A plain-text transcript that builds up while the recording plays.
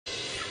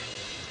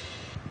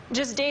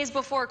Just days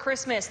before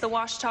Christmas, the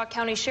Ouachita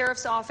County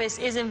Sheriff's Office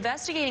is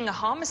investigating a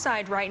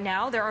homicide right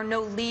now. There are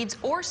no leads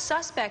or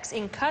suspects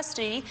in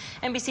custody.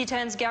 NBC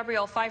 10's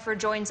Gabrielle Pfeiffer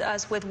joins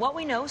us with what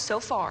we know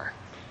so far.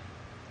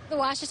 The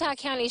Ouachita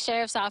County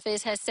Sheriff's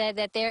Office has said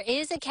that there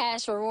is a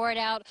cash reward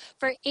out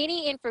for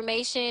any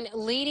information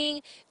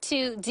leading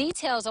to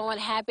details on what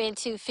happened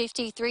to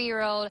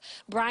 53-year-old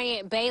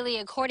Bryant Bailey.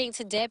 According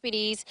to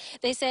deputies,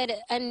 they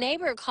said a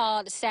neighbor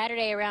called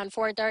Saturday around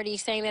 4:30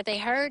 saying that they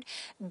heard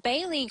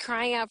Bailey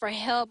crying out for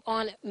help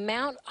on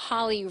Mount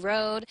Holly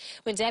Road.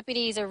 When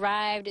deputies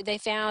arrived, they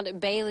found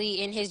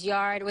Bailey in his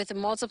yard with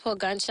multiple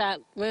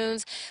gunshot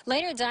wounds,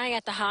 later dying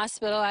at the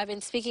hospital. I've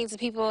been speaking to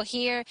people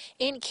here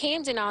in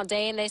Camden all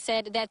day, and they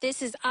said that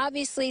this is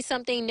obviously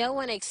something no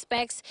one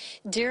expects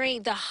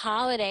during the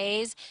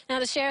holidays. Now,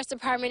 the Sheriff's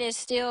Department is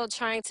still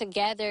trying to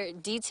gather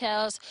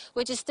details,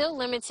 which is still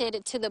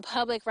limited to the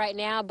public right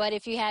now. But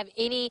if you have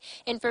any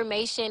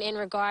information in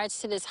regards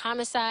to this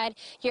homicide,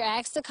 you're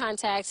asked to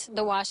contact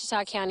the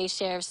Ouachita County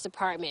Sheriff's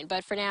Department.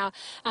 But for now,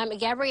 I'm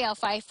Gabrielle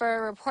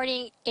Pfeiffer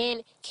reporting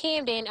in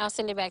Camden. I'll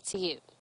send it back to you.